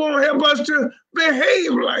 it won't help us to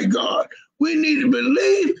behave like God. We need to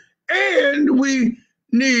believe and we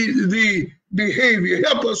need the behavior.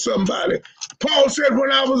 Help us, somebody. Paul said,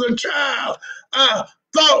 when I was a child, I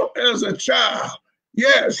thought as a child.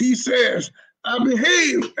 Yes, he says, I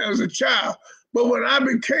behaved as a child. But when I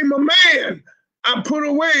became a man, I put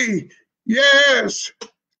away, yes,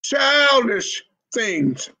 childish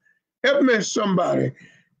things. Help me, somebody.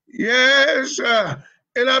 Yes,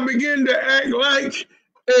 and I began to act like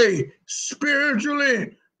a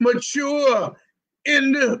spiritually mature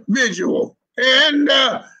individual. And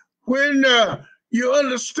when you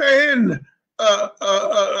understand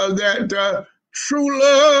that true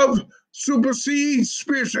love supersedes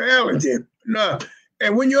spirituality,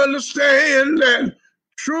 and when you understand that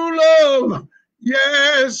true love,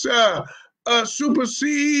 yes,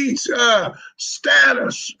 supersedes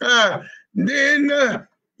status, then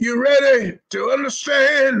you're ready to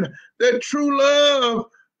understand that true love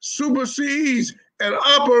supersedes and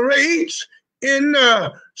operates in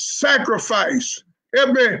sacrifice.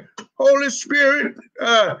 Help me, Holy Spirit.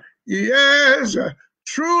 Yes,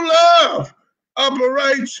 true love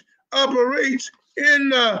operates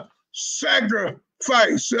in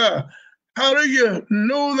sacrifice. How do you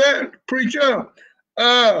know that, preacher?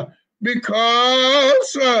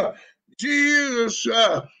 Because Jesus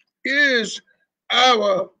is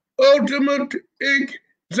our ultimate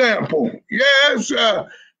example. Yes,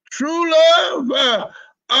 true love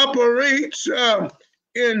operates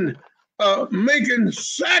in making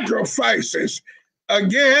sacrifices.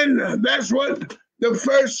 Again, that's what the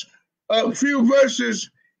first few verses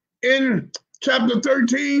in chapter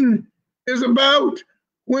 13 is about.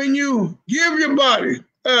 When you give your body,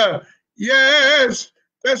 yes,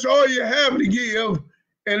 that's all you have to give.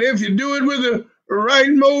 And if you do it with the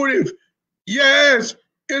right motive, yes,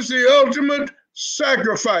 it's the ultimate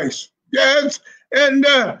sacrifice. Yes, and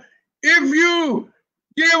if you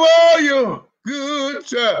give all your goods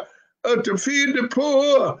to feed the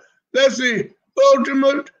poor, that's the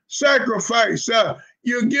ultimate sacrifice.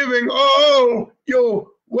 You're giving all your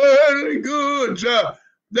worldly goods.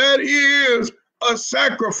 That is a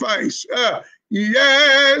sacrifice.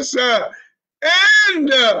 Yes, and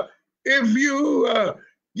if you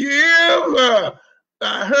give,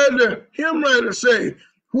 I heard the hymn writer say,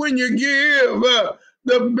 when you give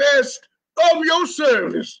the best of your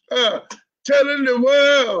service, telling the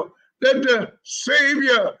world that the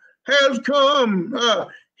Savior has come,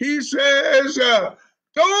 he says,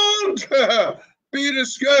 don't be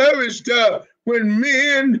discouraged when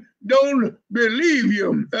men don't believe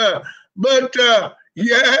you. But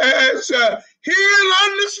yes, he'll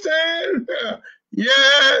understand.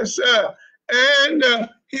 Yes, and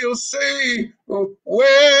he'll say,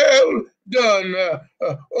 well done.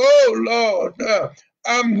 Oh, Lord,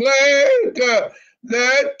 I'm glad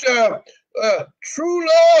that true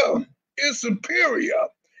love is superior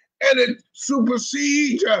and it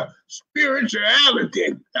supersedes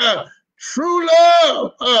spirituality. True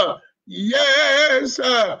love, yes,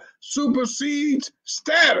 supersedes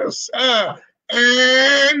status.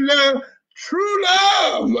 And true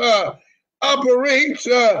love operates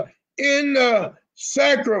in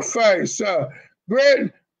sacrifice.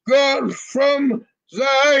 Great God from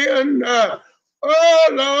Zion, oh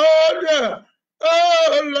Lord,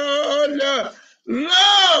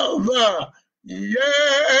 love,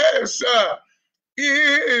 yes,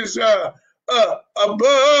 is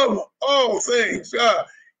above all things.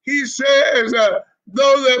 He says,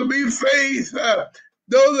 though there be faith,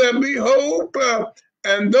 though there be hope,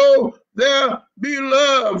 and though there be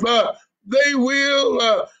love, they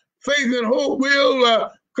will, faith and hope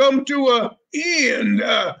will come to an end,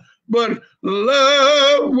 but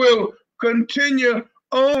love will continue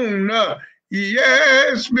on.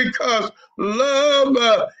 Yes, because love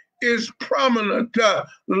is prominent.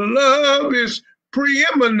 Love is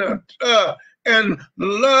preeminent, and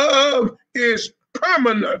love is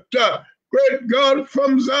permanent. Great God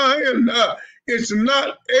from Zion, it's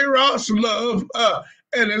not eros love,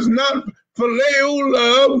 and it's not phileo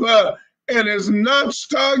love, and it's not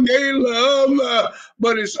stargate love,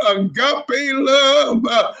 but it's agape love.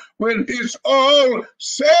 When it's all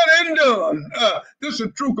said and done, this is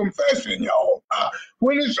a true confession, y'all.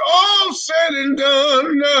 When it's all said and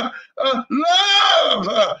done,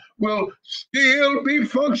 love will still be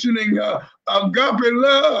functioning. Agape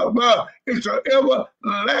love, it's an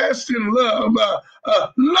everlasting love.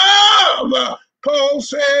 Love, Paul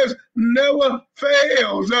says, never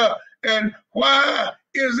fails. And why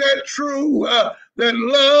is that true? That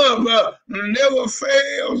love never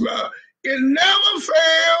fails. It never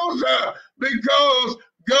fails because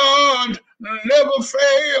God never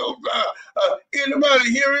fails.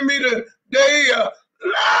 Anybody hearing me today?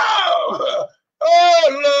 Love,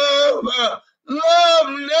 love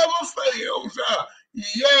never fails.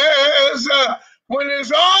 Yes, when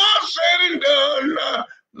it's all said and done,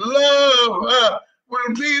 love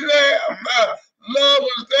will be there. Love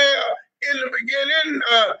was there in the beginning,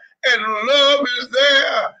 and love is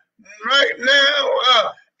there right now,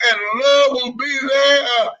 and love will be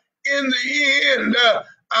there in the end.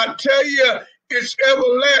 I tell you, it's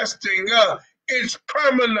everlasting. It's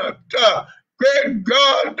permanent. Great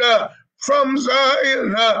God from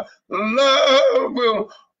Zion, love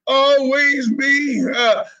will always be.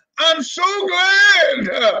 I'm so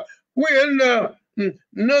glad when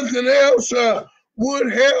nothing else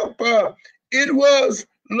would help. It was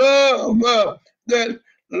love that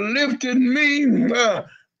lifted me.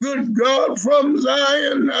 Good God from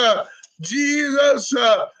Zion, Jesus,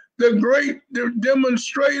 the great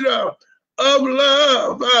demonstrator of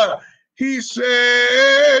love. He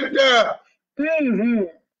said,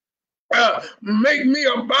 make me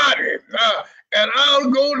a body, and I'll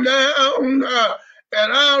go down,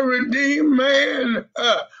 and I'll redeem man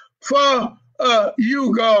for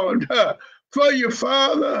you, God, for your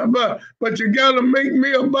Father. But you got to make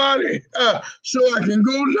me a body so I can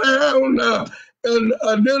go down and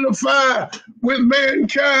identify with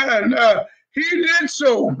mankind. He did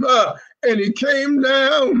so, and he came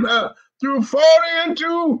down through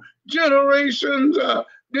 42 generations.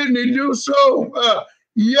 Didn't he do so?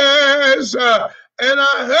 Yes, and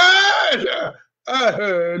I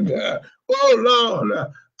heard, oh Lord,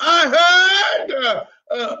 I heard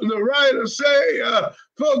the writer say,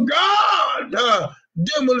 for God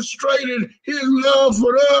demonstrated his love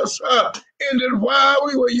for us, in that while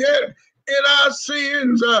we were yet in our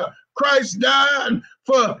sins, Christ died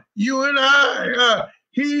for you and I.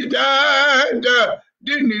 He died,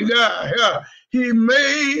 didn't he die? He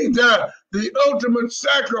made the ultimate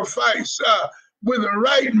sacrifice with the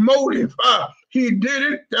right motive. He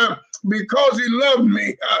did it because he loved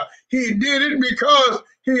me. He did it because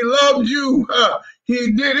he loved you.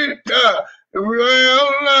 He did it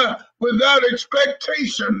without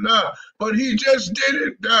expectation, but he just did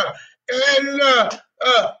it. And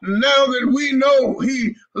now that we know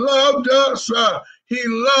he loved us, he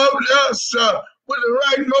loved us with the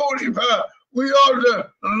right motive, we ought to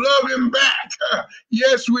love him back.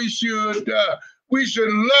 Yes, we should. We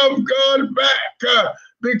should love God back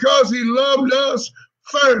because he loved us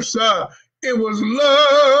first. It was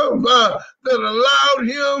love that allowed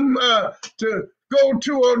him to go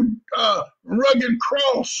to a rugged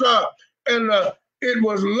cross, and it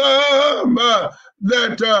was love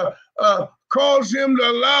that caused him to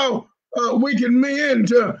allow wicked men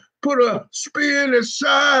to put a spear in his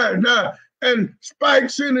side and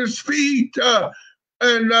spikes in his feet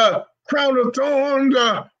and crown of thorns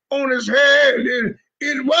on his head.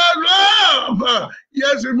 It was love,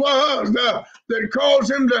 yes it was, that caused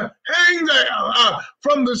him to hang there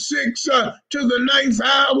from the 6th to the 9th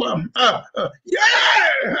hour.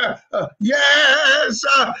 Yes,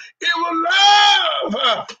 it was love,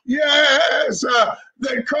 yes,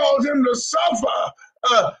 that caused him to suffer,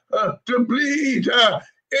 to bleed.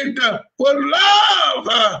 It was love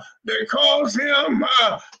that caused him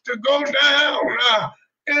to go down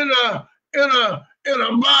in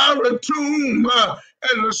a borrowed tomb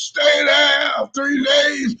and to stay there 3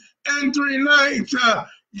 days and 3 nights.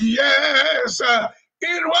 Yes,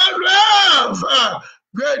 it was love.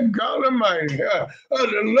 Good God Almighty,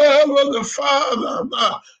 the love of the Father.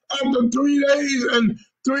 After 3 days and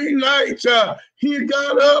 3 nights, he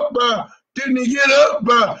got up. Didn't he get up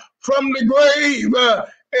from the grave?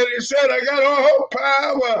 And he said, I got all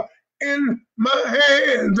power in my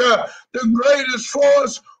hands. The greatest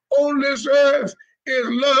force on this earth is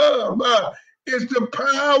love. It's the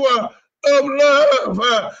power of love.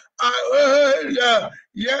 I heard,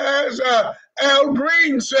 yes, Al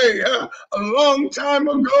Green say a long time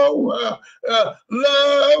ago,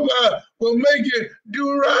 love will make you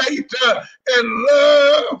do right, and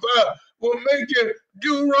love will make you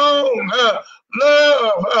do wrong.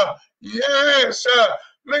 Love, yes,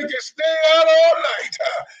 make you stay out all night.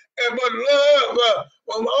 But love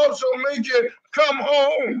will also make you come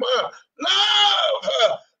home. Love,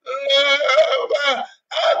 love.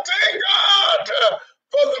 I thank God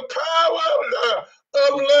for the power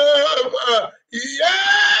of love.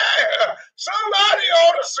 Yeah, somebody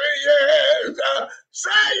ought to say yes.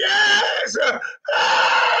 Say yes.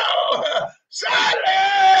 Oh, say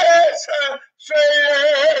yes. Say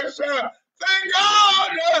yes. Thank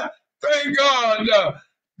God. Thank God.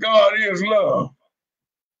 God is love.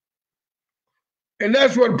 And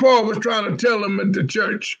that's what Paul was trying to tell them at the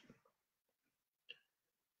church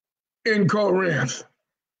in Corinth.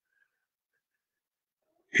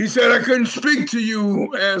 He said, I couldn't speak to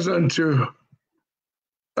you as unto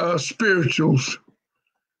spirituals,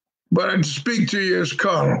 but I speak to you as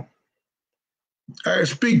carnal. I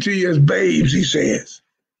speak to you as babes, he says,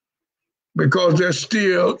 because there's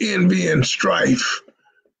still envy and strife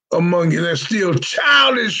among you. There's still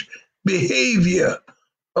childish behavior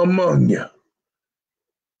among you.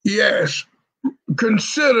 Yes,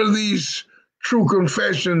 consider these true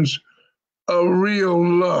confessions of real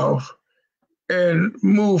love and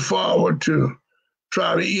move forward to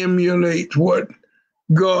try to emulate what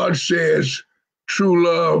God says true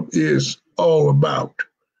love is all about.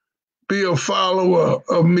 Be a follower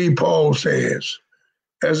of me, Paul says,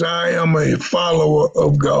 as I am a follower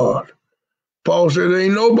of God. Paul said,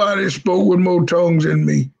 ain't nobody spoke with more tongues than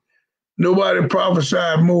me. Nobody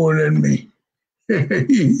prophesied more than me.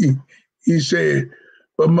 He said,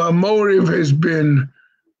 but my motive has been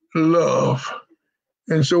love.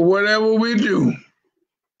 And so whatever we do,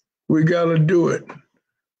 we got to do it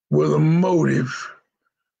with a motive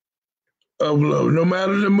of love. No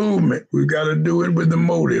matter the movement, we got to do it with the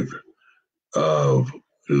motive of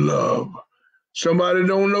love. Somebody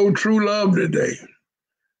don't know true love today.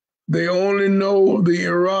 They only know the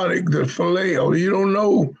erotic, the phileo. You don't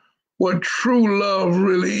know what true love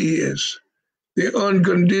really is. The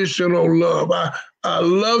unconditional love. I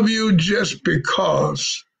love you just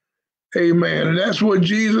because. Amen. And that's what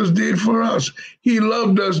Jesus did for us. He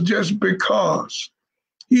loved us just because.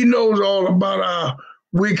 He knows all about our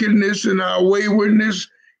wickedness and our waywardness.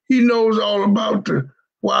 He knows all about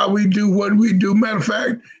why we do what we do. Matter of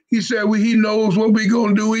fact, he said he knows what we're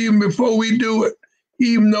going to do even before we do it.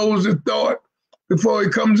 He even knows the thought before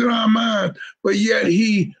it comes in our mind, but yet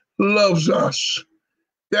he loves us.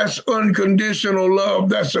 That's unconditional love.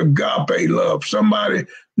 That's agape love. Somebody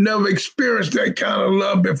never experienced that kind of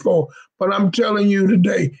love before, but I'm telling you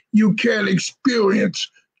today, you can experience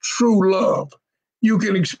true love. You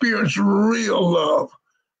can experience real love,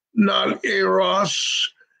 not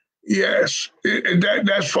eros. Yes,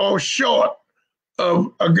 that falls short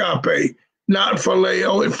of agape, not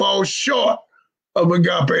phileo. It falls short of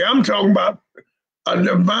agape. I'm talking about a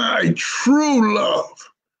divine, true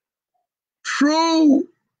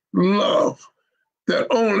love that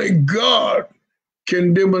only God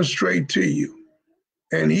can demonstrate to you.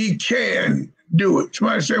 And he can do it.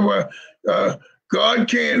 Somebody say, well, God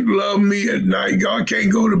can't love me at night. God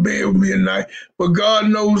can't go to bed with me at night. But God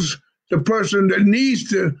knows the person that needs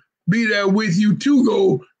to be there with you to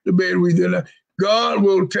go to bed with you. God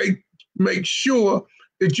will make sure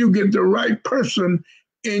that you get the right person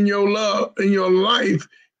in your life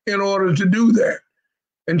in order to do that.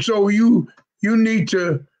 And so you need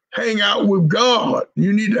to hang out with God.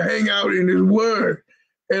 You need to hang out in his word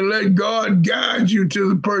and let God guide you to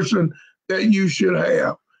the person that you should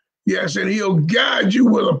have. Yes, and he'll guide you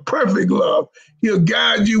with a perfect love. He'll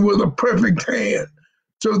guide you with a perfect hand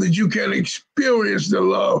so that you can experience the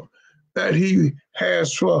love that he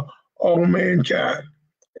has for all mankind.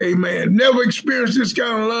 Amen. Never experienced this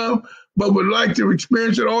kind of love, but would like to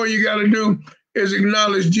experience it. All you got to do is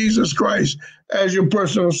acknowledge Jesus Christ as your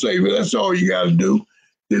personal Savior. That's all you got to do.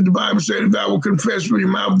 The Bible said, if thou will confess with your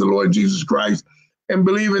mouth the Lord Jesus Christ and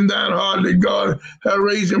believe in thine heart that God hath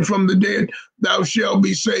raised him from the dead, thou shalt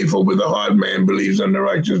be saved. For with the heart man believes unto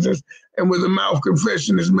righteousness, and with the mouth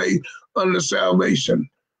confession is made unto salvation.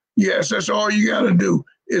 Yes, that's all you got to do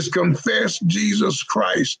is confess Jesus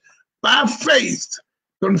Christ by faith.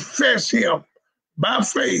 Confess him by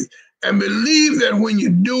faith and believe that when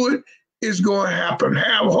you do it, it's going to happen.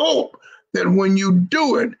 Have hope that when you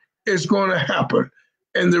do it, it's going to happen.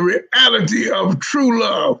 And the reality of true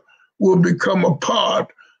love will become a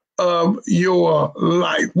part of your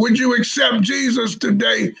life. Would you accept Jesus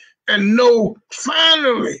today and know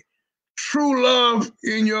finally true love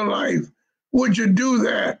in your life? Would you do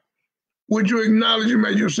that? Would you acknowledge him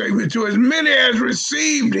as your Savior? To as many as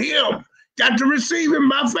received him, got to receive him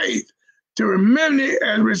by faith. To as many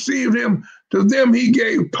as received him, to them he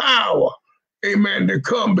gave power, amen,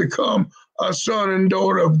 to become a son and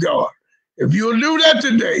daughter of God. If you'll do that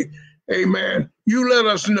today, amen, you let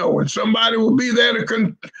us know, and somebody will be there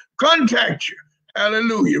to contact you.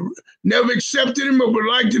 Hallelujah. Never accepted him but would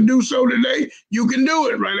like to do so today, you can do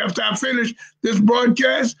it right after I finish this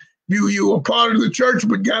broadcast. You are part of the church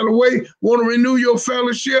but got away, want to renew your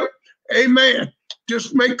fellowship, amen.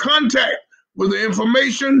 Just make contact with the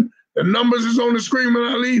information. The numbers is on the screen when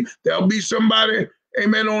I leave. There'll be somebody,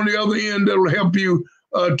 amen, on the other end that'll help you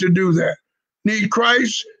to do that. Need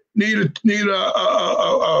Christ, need a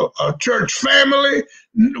church family.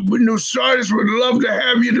 New starters would love to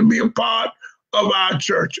have you to be a part of our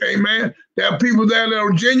church, amen. There are people there that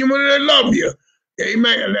are genuine and they love you.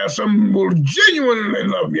 Amen. There's some will genuinely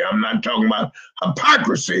love you. I'm not talking about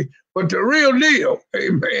hypocrisy, but the real deal.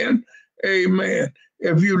 Amen. Amen.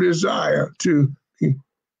 If you desire to,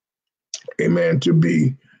 amen, to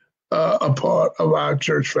be a part of our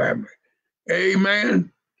church family.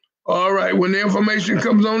 Amen. All right. When the information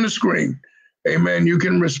comes on the screen, amen, you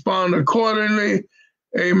can respond accordingly.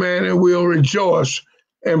 Amen. And we'll rejoice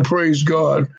and praise God